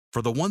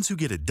For the ones who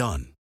get it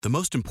done, the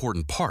most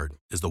important part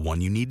is the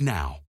one you need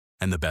now.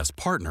 And the best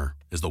partner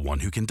is the one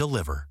who can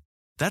deliver.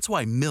 That's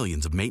why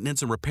millions of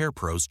maintenance and repair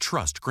pros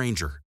trust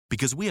Grainger,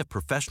 because we have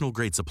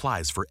professional-grade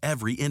supplies for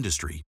every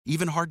industry,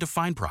 even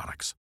hard-to-find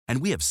products. And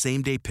we have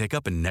same-day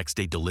pickup and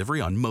next-day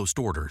delivery on most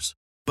orders.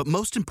 But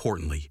most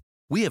importantly,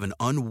 we have an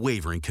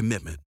unwavering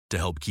commitment to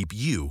help keep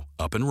you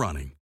up and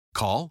running.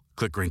 Call,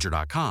 click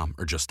Grainger.com,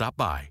 or just stop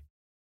by.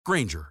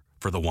 Grainger,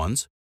 for the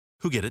ones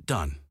who get it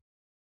done.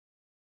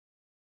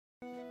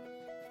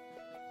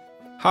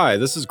 Hi,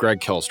 this is Greg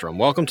Kihlstrom.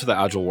 Welcome to the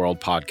Agile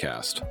World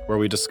podcast, where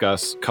we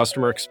discuss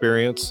customer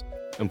experience,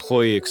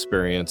 employee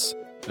experience,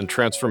 and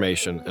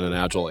transformation in an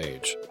agile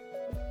age.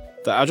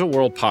 The Agile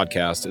World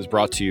podcast is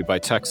brought to you by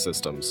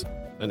TEKsystems,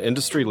 an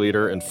industry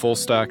leader in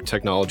full-stack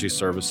technology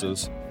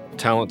services,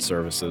 talent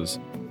services,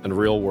 and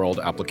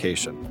real-world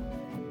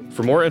application.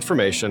 For more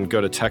information,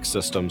 go to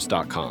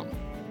teksystems.com.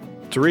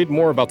 To read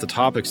more about the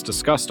topics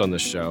discussed on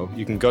this show,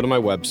 you can go to my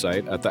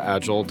website at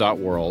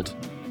theagile.world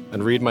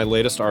and read my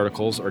latest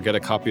articles or get a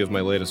copy of my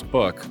latest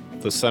book,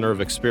 The Center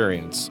of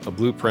Experience, a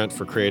blueprint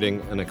for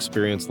creating an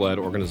experience-led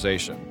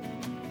organization,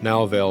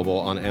 now available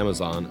on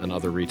Amazon and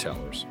other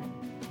retailers.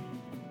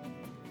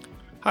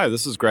 Hi,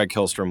 this is Greg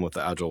Kihlstrom with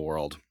the Agile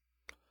World.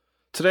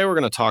 Today we're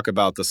going to talk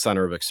about the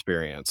Center of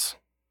Experience.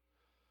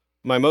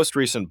 My most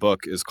recent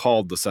book is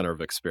called The Center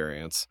of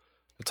Experience.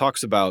 It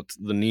talks about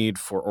the need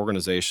for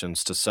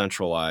organizations to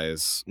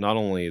centralize not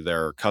only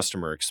their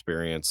customer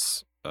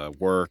experience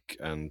work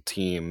and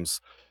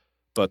teams,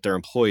 but their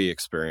employee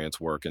experience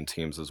work and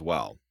teams as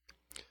well.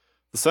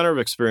 The Center of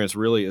Experience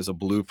really is a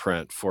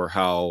blueprint for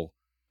how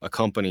a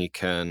company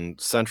can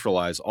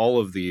centralize all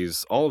of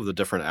the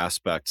different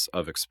aspects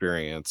of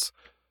experience,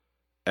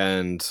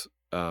 and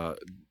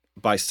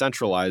by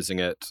centralizing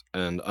it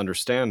and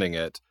understanding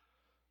it,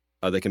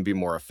 they can be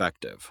more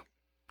effective.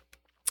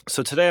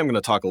 So today I'm going to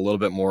talk a little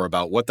bit more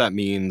about what that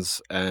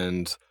means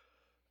and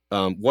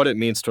what it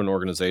means to an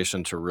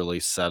organization to really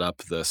set up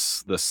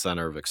this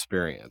Center of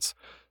Experience.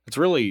 It's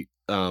really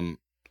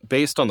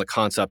based on the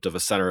concept of a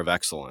center of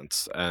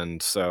excellence,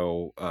 and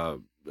so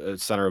a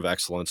center of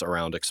excellence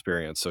around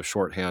experience. So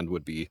shorthand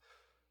would be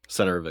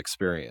Center of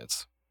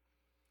Experience.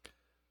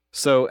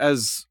 So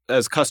as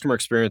customer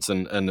experience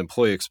and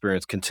employee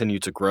experience continue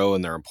to grow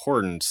in their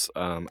importance,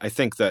 I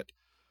think that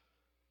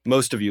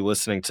most of you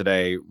listening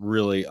today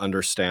really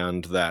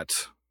understand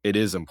that it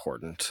is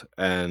important.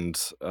 And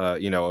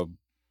a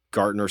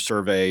Gartner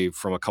survey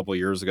from a couple of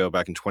years ago,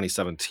 back in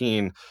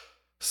 2017,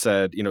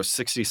 said,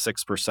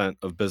 66%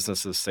 of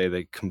businesses say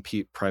they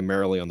compete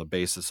primarily on the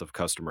basis of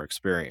customer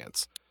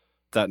experience.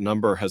 That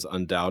number has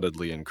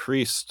undoubtedly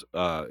increased,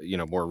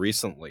 more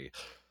recently.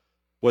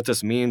 What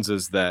this means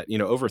is that,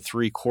 over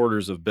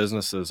 3/4 of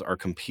businesses are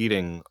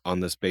competing on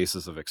this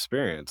basis of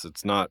experience.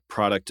 It's not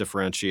product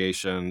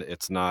differentiation.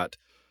 It's not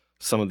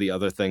some of the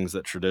other things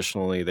that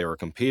traditionally they were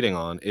competing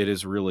on. It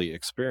is really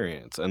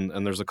experience.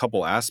 And there's a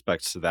couple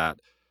aspects to that.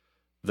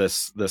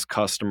 This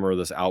customer,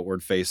 this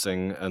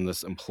outward-facing, and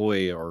this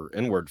employee or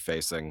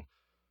inward-facing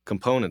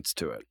components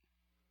to it.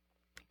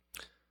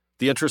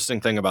 The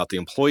interesting thing about the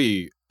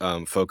employee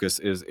focus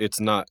is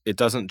it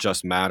doesn't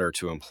just matter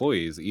to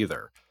employees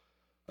either.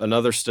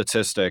 Another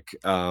statistic,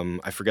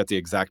 I forget the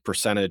exact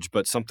percentage,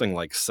 but something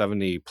like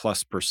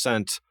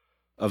 70+%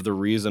 of the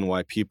reason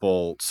why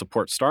people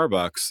support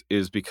Starbucks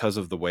is because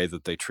of the way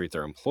that they treat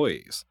their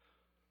employees.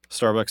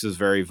 Starbucks is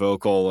very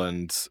vocal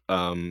and,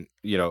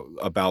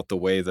 about the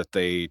way that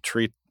they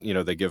treat,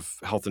 they give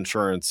health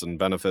insurance and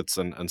benefits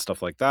and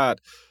stuff like that,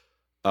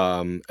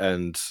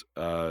 and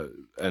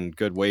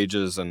good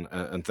wages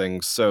and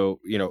things.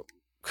 So,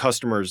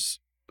 customers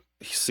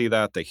see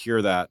that, they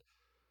hear that,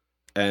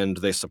 and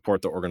they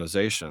support the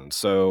organization.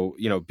 So,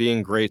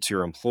 being great to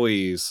your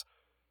employees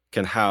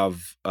can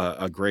have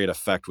a great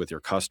effect with your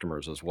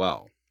customers as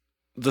well.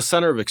 The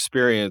Center of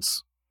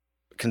Experience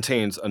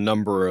contains a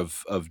number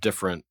of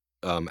different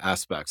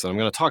aspects. And I'm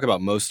going to talk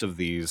about most of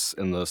these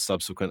in the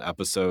subsequent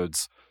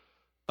episodes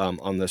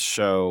on this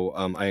show.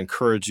 I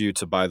encourage you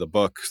to buy the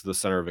book, The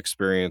Center of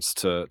Experience,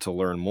 to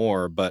learn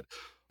more, but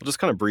I'll just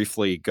kind of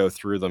briefly go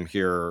through them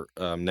here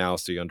now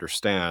so you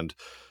understand.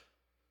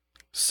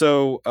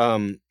 So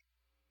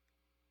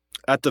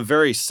at the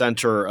very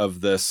center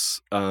of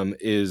this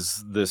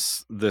is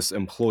this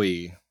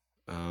employee.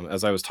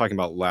 As I was talking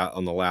about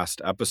on the last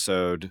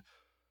episode,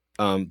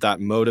 that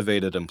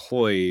motivated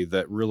employee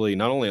that really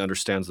not only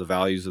understands the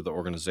values of the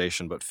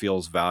organization, but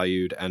feels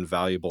valued and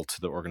valuable to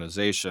the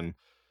organization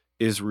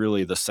is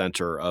really the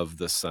center of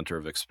this Center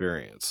of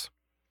Experience.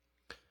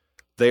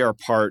 They are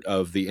part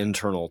of the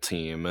internal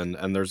team,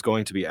 and there's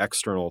going to be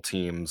external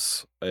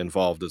teams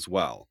involved as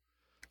well.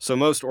 So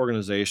most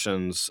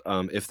organizations,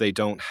 if they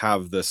don't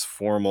have this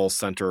formal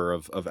center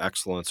of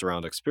excellence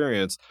around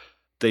experience,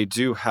 they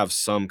do have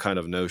some kind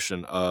of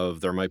notion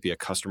of there might be a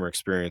customer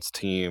experience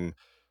team,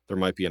 there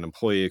might be an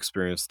employee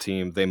experience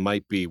team. They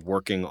might be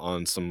working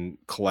on some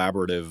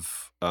collaborative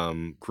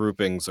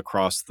groupings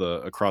across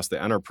the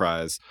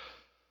enterprise.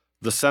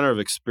 The Center of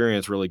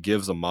Experience really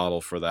gives a model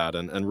for that,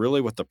 and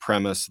really with the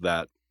premise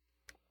that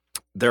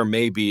there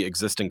may be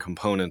existing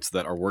components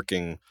that are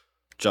working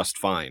just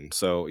fine.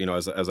 So,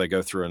 as I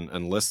go through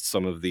and list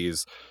some of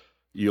these,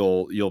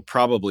 you'll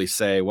probably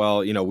say, well,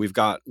 we've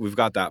got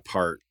that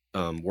part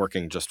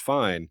working just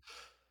fine.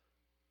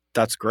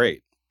 That's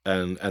great.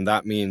 And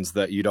that means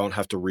that you don't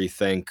have to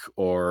rethink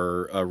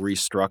or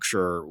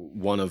restructure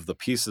one of the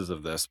pieces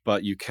of this,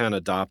 but you can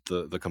adopt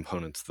the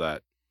components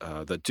that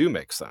do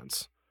make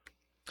sense.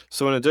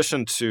 So in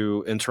addition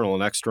to internal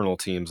and external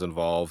teams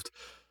involved,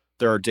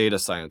 there are data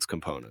science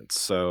components.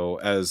 So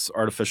as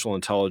artificial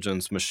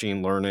intelligence,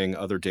 machine learning,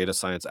 other data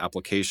science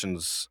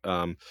applications,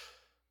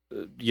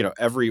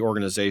 every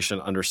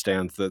organization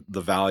understands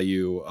the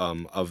value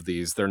of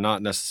these. They're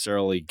not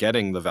necessarily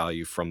getting the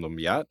value from them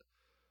yet,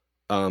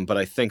 but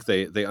I think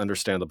they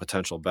understand the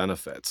potential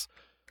benefits.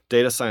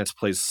 Data science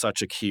plays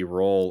such a key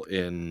role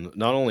in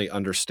not only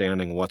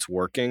understanding what's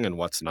working and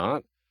what's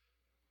not,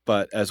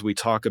 but as we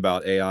talk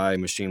about AI,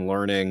 machine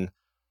learning,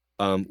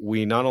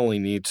 we not only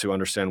need to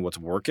understand what's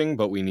working,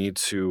 but we need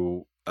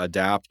to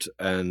adapt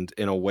and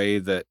in a way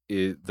that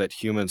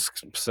humans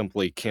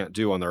simply can't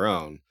do on their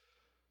own.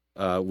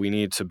 We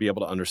need to be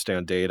able to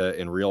understand data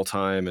in real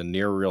time and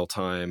near real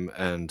time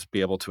and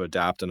be able to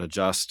adapt and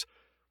adjust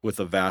with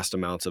the vast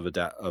amounts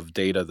of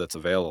data that's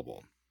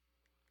available.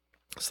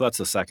 So that's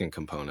the second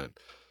component.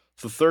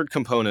 The third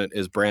component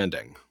is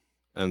branding.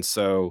 And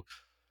so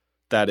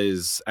that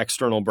is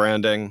external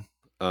branding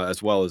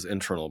as well as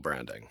internal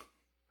branding.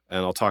 And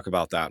I'll talk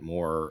about that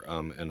more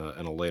in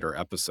a later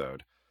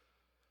episode.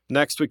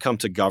 Next, we come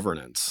to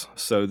governance.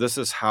 So this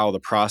is how the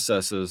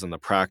processes and the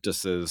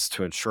practices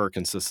to ensure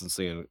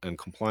consistency and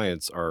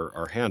compliance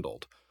are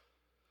handled.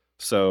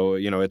 So,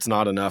 it's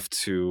not enough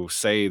to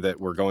say that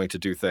we're going to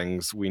do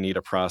things. We need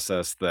a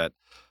process that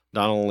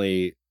not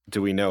only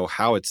do we know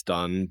how it's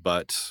done,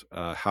 but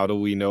how do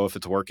we know if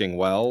it's working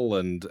well?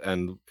 And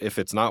if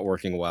it's not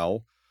working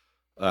well,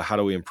 how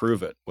do we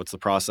improve it? What's the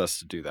process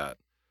to do that?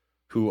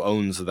 Who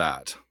owns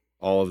that?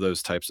 All of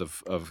those types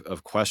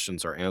of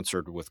questions are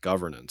answered with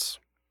governance.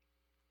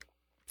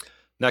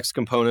 Next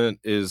component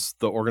is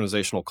the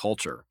organizational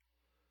culture.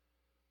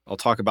 I'll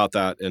talk about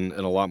that in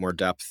a lot more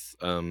depth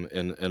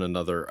in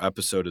another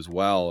episode as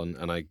well,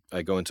 and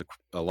I go into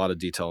a lot of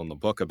detail in the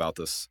book about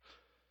this.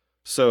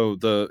 So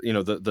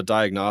the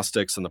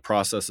diagnostics and the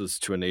processes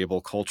to enable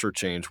culture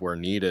change where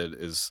needed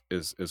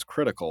is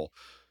critical.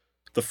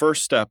 The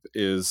first step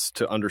is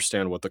to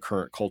understand what the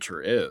current culture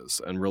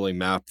is and really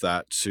map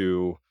that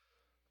to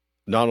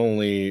not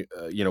only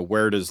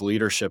where does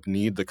leadership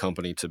need the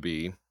company to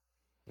be.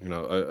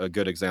 A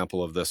good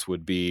example of this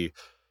would be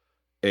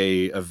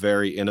a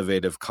very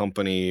innovative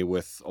company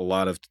with a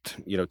lot of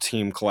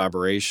team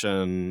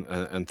collaboration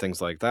and things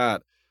like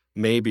that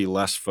may be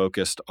less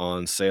focused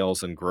on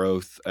sales and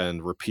growth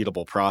and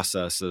repeatable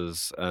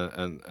processes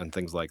and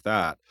things like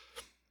that.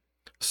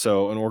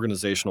 So an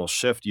organizational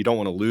shift, you don't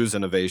want to lose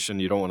innovation,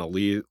 you don't want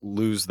to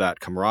lose that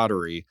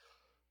camaraderie,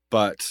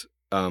 but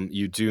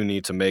you do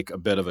need to make a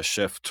bit of a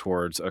shift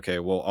towards, okay,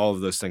 well, all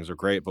of those things are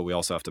great, but we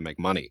also have to make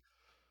money.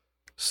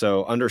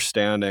 So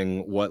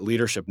understanding what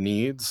leadership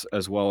needs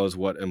as well as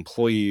what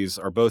employees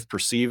are both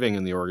perceiving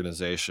in the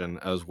organization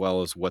as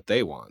well as what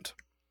they want.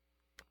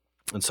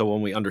 And so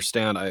when we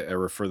understand, I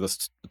refer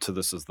to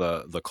this as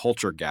the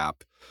culture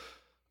gap.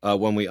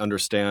 When we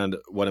understand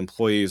what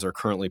employees are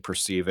currently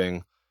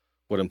perceiving,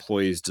 what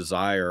employees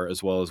desire,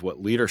 as well as what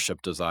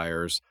leadership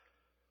desires,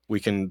 we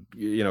can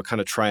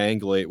kind of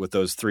triangulate with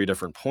those three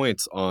different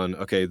points on,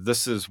 okay,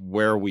 this is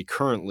where we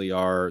currently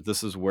are,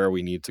 this is where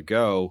we need to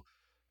go,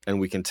 and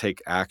we can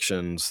take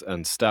actions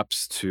and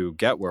steps to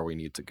get where we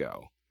need to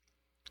go.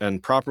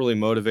 And properly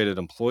motivated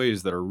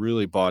employees that are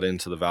really bought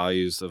into the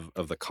values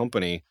of the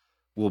company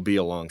will be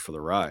along for the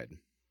ride.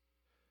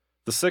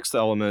 The sixth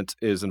element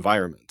is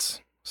environments.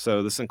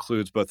 So this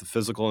includes both the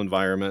physical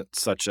environment,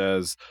 such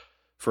as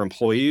for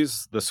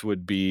employees, this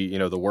would be,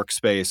 the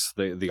workspace,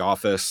 the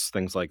office,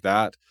 things like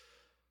that.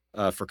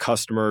 For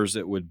customers,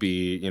 it would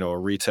be, a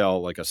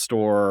retail, like a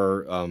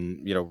store,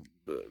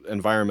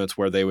 environments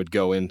where they would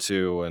go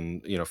into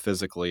and,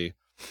 physically,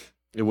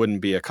 it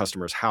wouldn't be a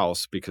customer's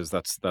house because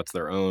that's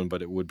their own,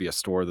 but it would be a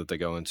store that they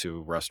go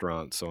into,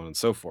 restaurant, so on and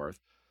so forth.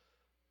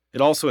 It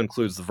also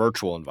includes the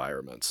virtual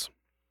environments.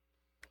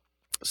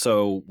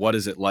 So what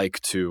is it like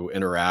to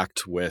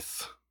interact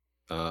with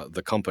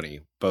the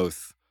company,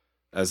 both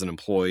as an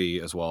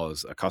employee as well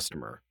as a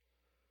customer?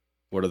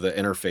 What are the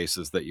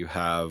interfaces that you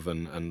have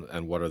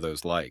and what are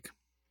those like?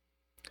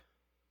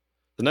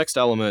 The next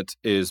element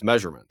is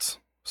measurements.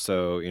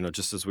 So,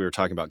 just as we were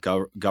talking about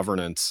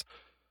governance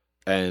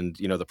and,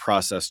 the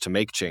process to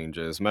make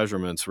changes,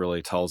 measurements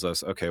really tells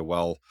us, okay,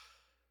 well,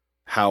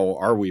 how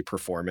are we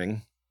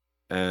performing?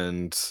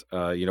 And,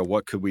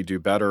 what could we do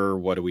better?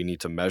 What do we need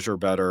to measure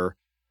better?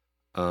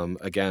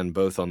 Again,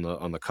 both on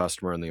the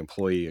customer and the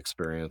employee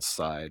experience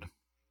side.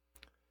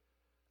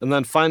 And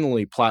then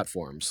finally,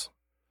 platforms.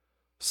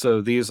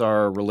 So these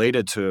are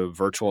related to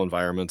virtual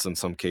environments in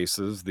some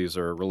cases. These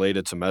are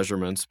related to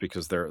measurements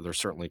because they're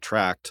certainly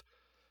tracked.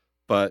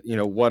 But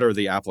what are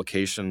the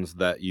applications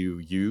that you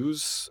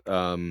use?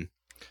 And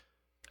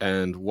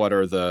and what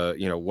are the,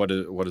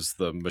 what is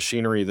the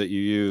machinery that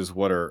you use?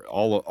 What are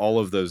all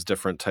of those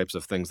different types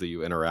of things that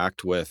you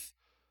interact with,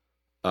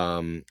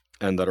 and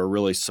that are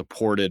really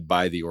supported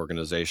by the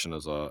organization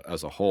as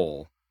a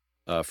whole,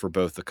 for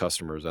both the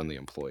customers and the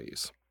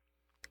employees.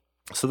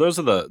 So those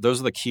are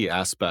the key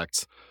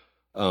aspects,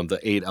 the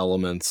 8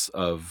 elements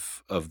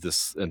of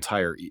this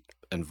entire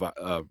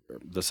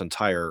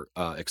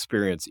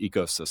experience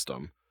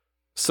ecosystem.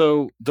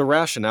 So the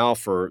rationale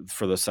for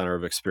the center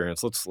of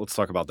experience, let's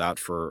talk about that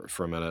for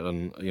a minute,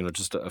 and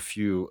just a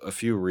few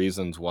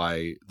reasons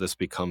why this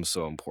becomes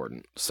so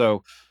important.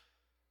 So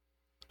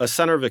a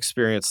center of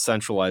experience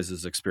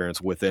centralizes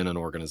experience within an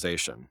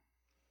organization.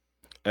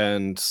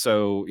 And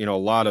so, a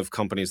lot of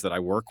companies that I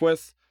work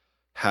with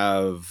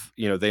have,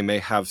 they may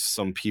have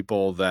some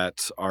people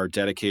that are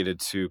dedicated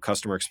to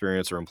customer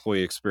experience or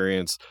employee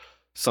experience.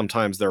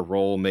 Sometimes their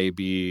role may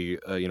be,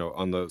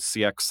 on the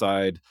CX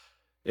side,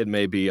 it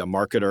may be a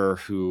marketer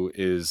who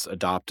is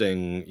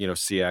adopting,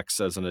 CX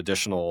as an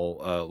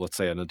additional, let's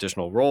say an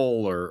additional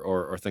role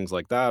or things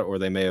like that. Or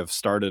they may have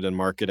started in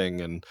marketing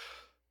and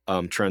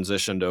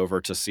transitioned over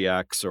to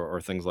CX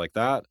or things like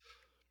that.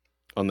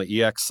 On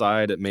the EX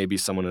side, it may be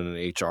someone in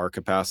an HR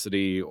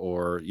capacity,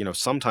 or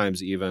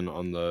sometimes even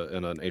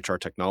in an HR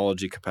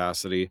technology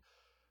capacity.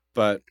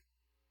 But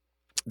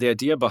the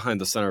idea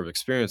behind the center of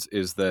experience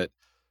is that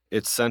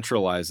it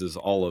centralizes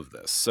all of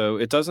this. So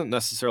it doesn't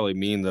necessarily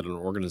mean that an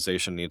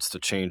organization needs to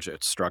change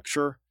its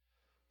structure.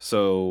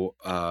 So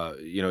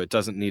it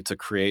doesn't need to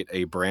create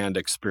a brand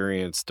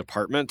experience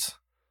department.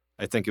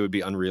 I think it would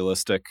be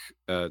unrealistic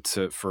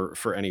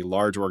for any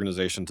large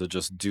organization to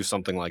just do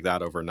something like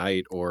that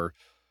overnight or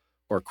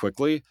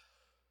quickly.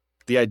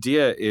 The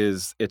idea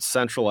is it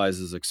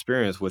centralizes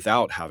experience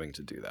without having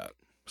to do that.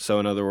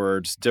 So in other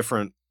words,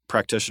 different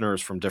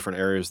practitioners from different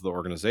areas of the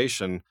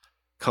organization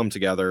come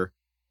together,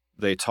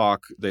 they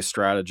talk, they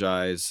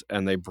strategize,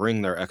 and they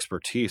bring their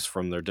expertise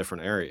from their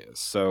different areas.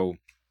 So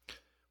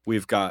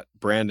we've got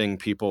branding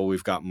people,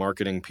 we've got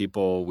marketing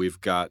people,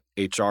 we've got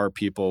HR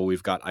people,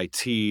 we've got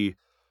IT,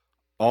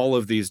 all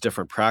of these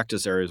different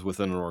practice areas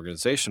within an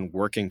organization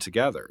working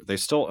together. They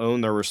still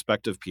own their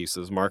respective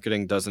pieces.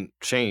 Marketing doesn't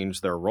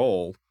change their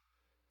role,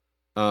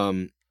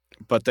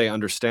 but they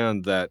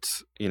understand that,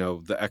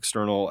 the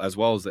external as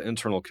well as the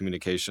internal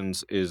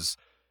communications is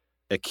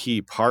a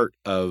key part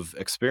of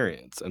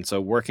experience. And so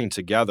working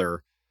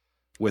together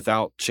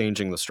without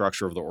changing the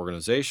structure of the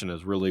organization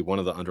is really one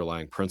of the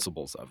underlying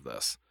principles of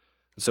this.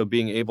 So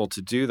being able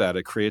to do that,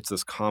 it creates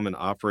this common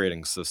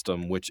operating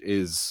system, which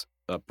is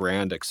a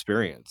brand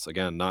experience.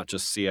 Again, not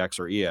just CX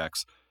or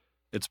EX,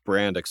 it's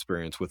brand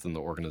experience within the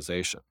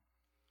organization.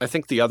 I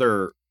think the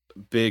other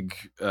big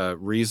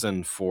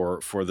reason for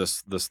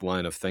this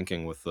line of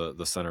thinking with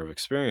the center of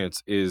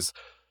experience is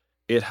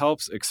it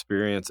helps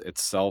experience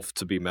itself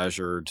to be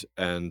measured,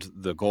 and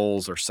the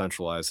goals are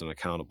centralized and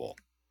accountable.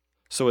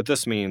 So what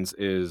this means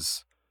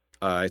is,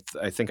 I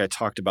think I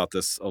talked about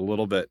this a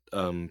little bit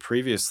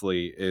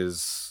previously,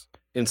 is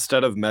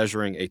instead of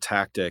measuring a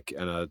tactic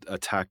and a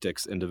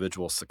tactic's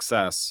individual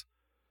success,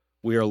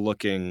 we are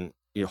looking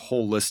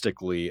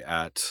holistically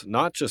at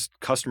not just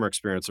customer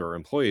experience or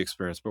employee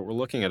experience, but we're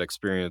looking at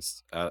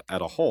experience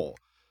at a whole.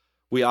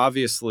 We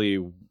obviously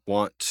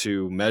want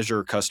to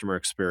measure customer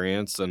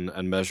experience and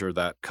measure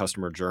that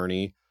customer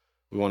journey.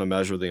 We want to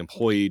measure the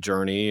employee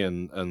journey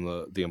and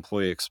the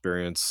employee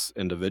experience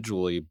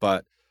individually,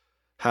 but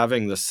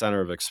having the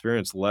center of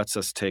experience lets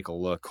us take a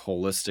look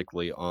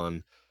holistically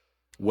on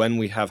when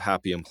we have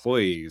happy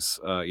employees.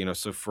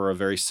 So for a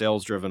very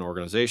sales-driven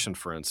organization,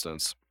 for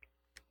instance,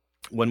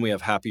 when we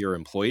have happier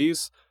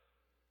employees,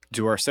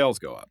 do our sales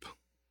go up?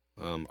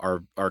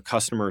 Are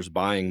customers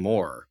buying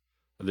more?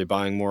 Are they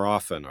buying more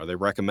often? Are they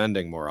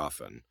recommending more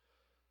often?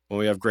 When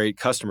we have great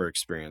customer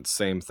experience,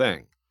 same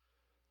thing.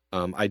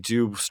 I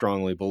do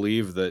strongly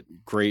believe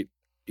that great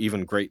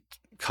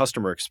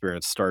customer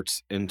experience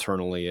starts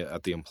internally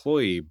at the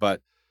employee,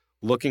 but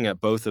looking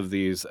at both of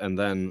these, and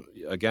then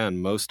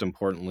again, most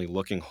importantly,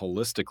 looking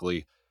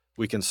holistically,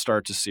 we can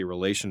start to see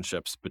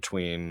relationships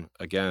between,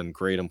 again,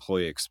 great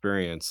employee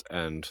experience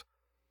and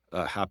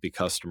happy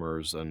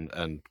customers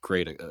and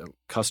great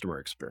customer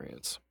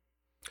experience.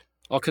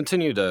 I'll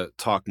continue to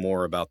talk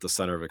more about the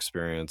center of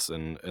experience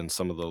in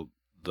some of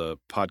the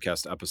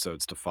podcast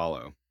episodes to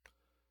follow.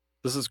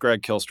 This is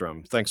Greg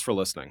Kihlstrom. Thanks for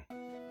listening.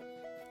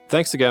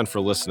 Thanks again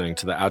for listening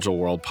to the Agile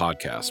World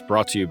podcast,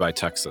 brought to you by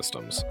Tech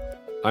Systems.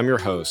 I'm your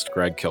host,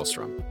 Greg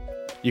Kihlstrom.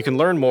 You can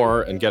learn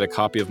more and get a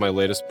copy of my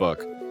latest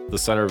book, The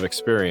Center of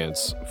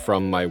Experience,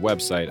 from my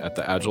website at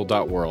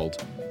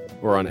theagile.world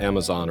or on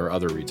Amazon or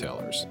other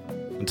retailers.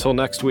 Until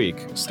next week,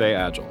 stay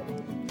agile.